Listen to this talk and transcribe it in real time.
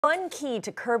One key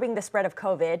to curbing the spread of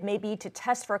COVID may be to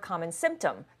test for a common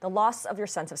symptom, the loss of your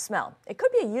sense of smell. It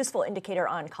could be a useful indicator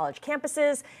on college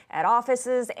campuses, at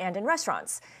offices, and in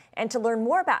restaurants. And to learn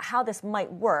more about how this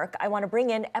might work, I want to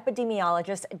bring in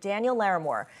epidemiologist Daniel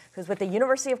Larremore, who's with the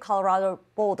University of Colorado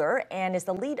Boulder and is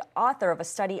the lead author of a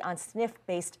study on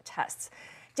sniff-based tests.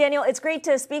 Daniel, it's great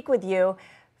to speak with you.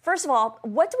 First of all,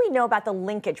 what do we know about the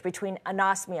linkage between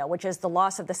anosmia, which is the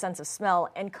loss of the sense of smell,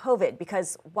 and COVID?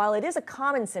 Because while it is a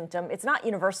common symptom, it's not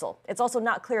universal. It's also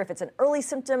not clear if it's an early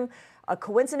symptom, a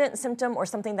coincident symptom, or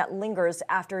something that lingers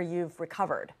after you've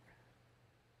recovered.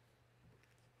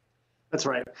 That's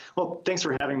right. Well, thanks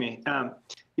for having me.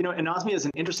 Anosmia is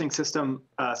an interesting symptom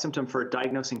for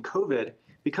diagnosing COVID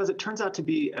because it turns out to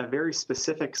be a very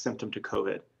specific symptom to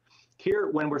COVID.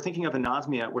 Here, when we're thinking of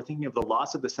anosmia, we're thinking of the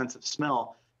loss of the sense of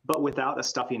smell, but without a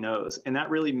stuffy nose. And that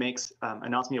really makes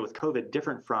anosmia with COVID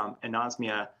different from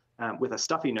anosmia with a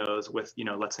stuffy nose with,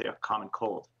 let's say a common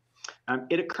cold.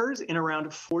 It occurs in around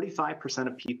 45%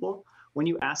 of people when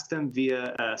you ask them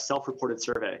via a self-reported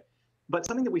survey. But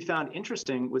something that we found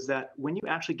interesting was that when you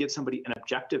actually give somebody an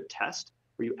objective test,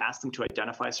 where you ask them to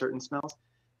identify certain smells,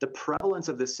 the prevalence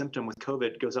of this symptom with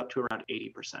COVID goes up to around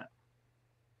 80%.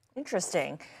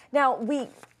 Interesting. Now, we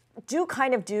do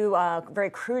very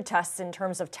crude tests in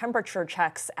terms of temperature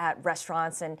checks at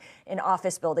restaurants and in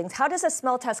office buildings. How does a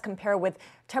smell test compare with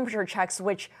temperature checks,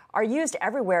 which are used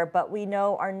everywhere, but we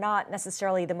know are not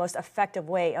necessarily the most effective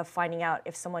way of finding out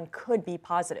if someone could be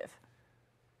positive?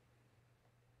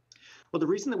 Well, the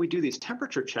reason that we do these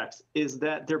temperature checks is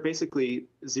that they're basically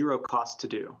zero cost to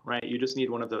do, right? You just need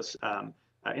one of those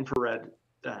infrared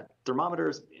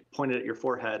thermometers pointed at your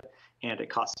forehead, and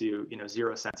it costs you,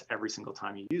 0 cents every single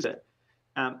time you use it.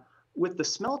 With the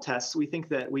smell tests, we think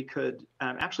that we could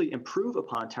actually improve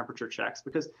upon temperature checks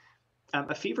because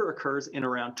a fever occurs in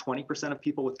around 20% of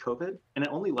people with COVID, and it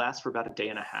only lasts for about a day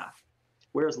and a half.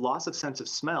 Whereas loss of sense of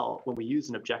smell, when we use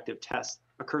an objective test,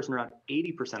 occurs in around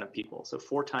 80% of people, so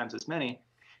 4 times as many,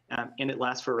 and it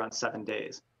lasts for around 7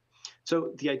 days.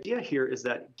 So the idea here is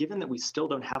that given that we still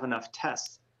don't have enough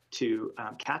tests to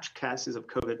catch cases of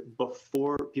COVID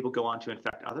before people go on to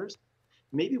infect others,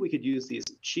 maybe we could use these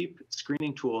cheap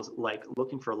screening tools like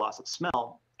looking for a loss of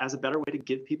smell as a better way to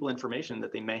give people information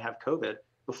that they may have COVID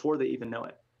before they even know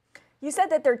it. You said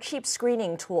that they're cheap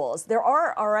screening tools. There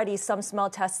are already some smell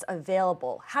tests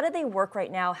available. How do they work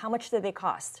right now? How much do they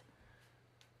cost?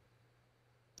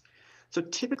 So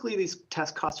typically these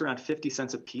tests cost around 50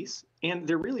 cents a piece, and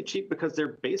they're really cheap because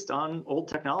they're based on old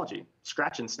technology,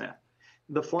 scratch-and-sniff.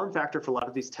 The form factor for a lot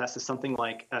of these tests is something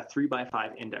like a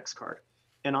 3x5 index card.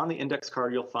 And on the index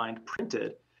card, you'll find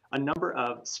printed a number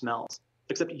of smells,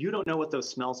 except you don't know what those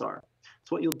smells are.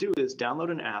 So what you'll do is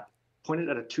download an app, point it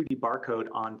at a 2D barcode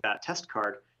on that test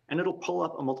card, and it'll pull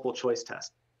up a multiple choice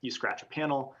test. You scratch a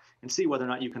panel and see whether or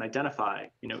not you can identify,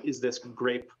 is this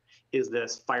grape? Is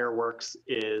this fireworks?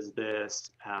 Is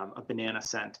this a banana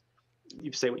scent?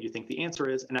 You say what you think the answer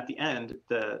is, and at the end,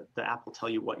 the app will tell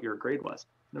you what your grade was.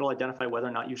 It'll identify whether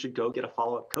or not you should go get a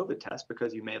follow-up COVID test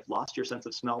because you may have lost your sense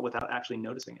of smell without actually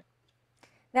noticing it.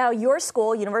 Now, your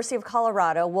school, University of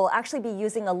Colorado, will actually be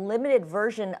using a limited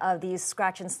version of these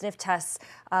scratch and sniff tests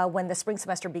when the spring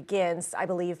semester begins, I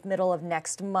believe, middle of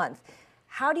next month.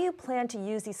 How do you plan to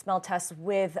use these smell tests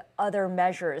with other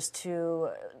measures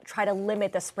to try to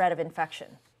limit the spread of infection?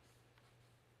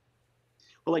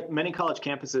 Well, like many college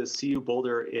campuses, CU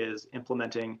Boulder is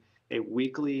implementing a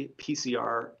weekly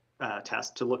PCR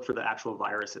test to look for the actual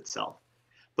virus itself.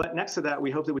 But next to that,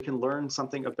 we hope that we can learn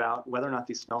something about whether or not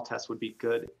these smell tests would be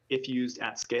good if used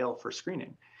at scale for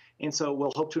screening. And so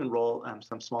we'll hope to enroll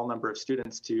some small number of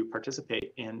students to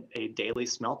participate in a daily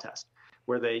smell test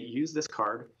where they use this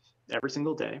card every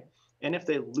single day. And if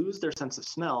they lose their sense of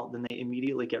smell, then they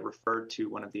immediately get referred to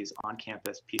one of these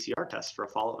on-campus PCR tests for a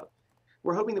follow-up.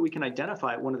 We're hoping that we can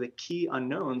identify one of the key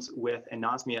unknowns with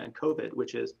anosmia and COVID,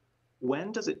 which is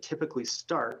when does it typically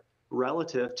start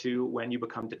relative to when you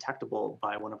become detectable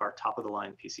by one of our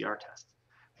top-of-the-line PCR tests.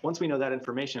 Once we know that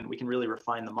information, we can really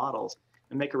refine the models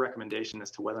and make a recommendation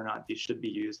as to whether or not these should be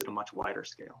used at a much wider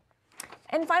scale.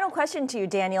 And final question to you,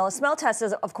 Daniel. A smell test,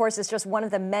 of course, is just one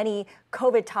of the many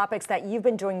COVID topics that you've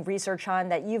been doing research on,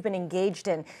 that you've been engaged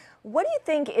in. What do you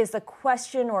think is the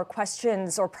question or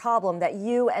questions or problem that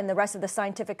you and the rest of the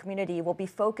scientific community will be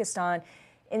focused on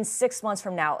in 6 months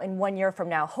from now, in 1 year from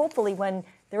now, hopefully when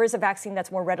there is a vaccine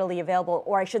that's more readily available,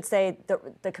 or I should say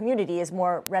the community is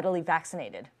more readily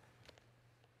vaccinated?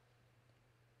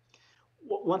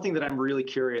 One thing that I'm really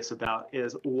curious about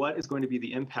is what is going to be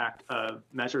the impact of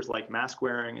measures like mask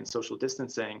wearing and social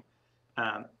distancing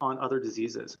on other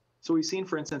diseases. So we've seen,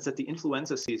 for instance, that the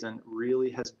influenza season really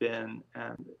has been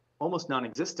almost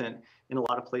non-existent in a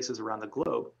lot of places around the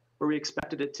globe, where we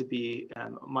expected it to be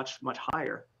much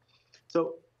higher.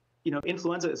 So,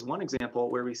 influenza is one example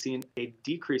where we've seen a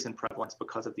decrease in prevalence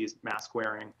because of these mask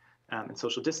wearing and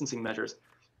social distancing measures.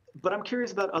 But I'm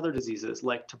curious about other diseases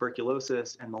like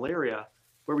tuberculosis and malaria,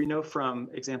 where we know from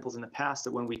examples in the past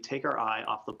that when we take our eye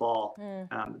off the ball,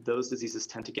 those diseases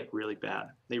tend to get really bad.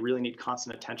 They really need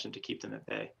constant attention to keep them at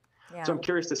bay. Yeah. So I'm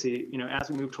curious to see, as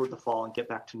we move toward the fall and get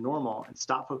back to normal and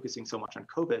stop focusing so much on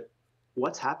COVID,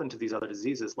 what's happened to these other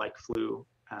diseases like flu,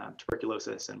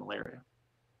 tuberculosis, and malaria?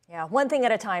 Yeah, one thing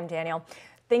at a time, Daniel.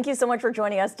 Thank you so much for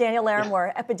joining us. Daniel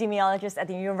Larremore, epidemiologist at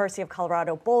the University of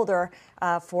Colorado Boulder,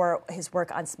 for his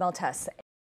work on smell tests.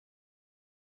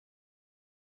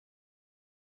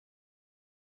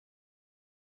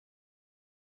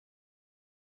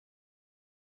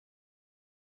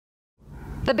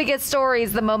 The biggest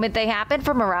stories the moment they happen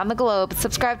from around the globe.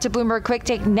 Subscribe to Bloomberg Quick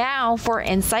Take now for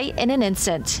insight in an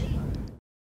instant.